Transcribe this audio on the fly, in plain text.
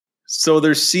So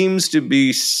there seems to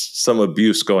be some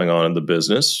abuse going on in the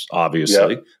business,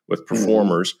 obviously, with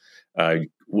performers.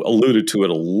 Alluded to it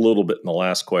a little bit in the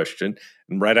last question.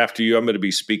 And right after you, I'm going to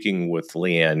be speaking with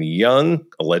Leanne Young,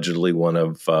 allegedly one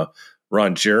of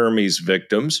Ron Jeremy's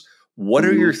victims. What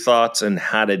are your thoughts on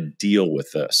how to deal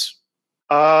with this?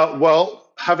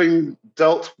 Well, having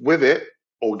dealt with it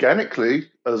organically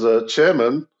as a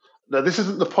chairman, now this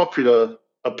isn't the popular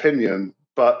opinion,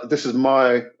 but this is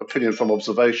my opinion from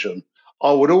observation.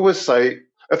 I would always say,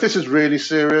 if this is really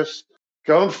serious,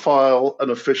 go and file an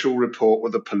official report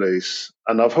with the police.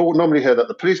 And I've normally heard that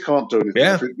the police can't do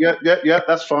anything. Yeah,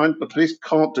 that's fine. The police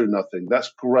can't do nothing.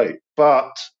 That's great.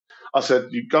 But I said,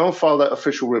 you go and file that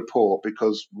official report,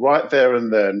 because right there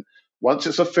and then, once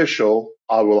it's official,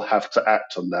 I will have to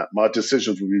act on that. My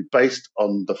decisions will be based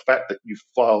on the fact that you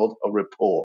filed a report.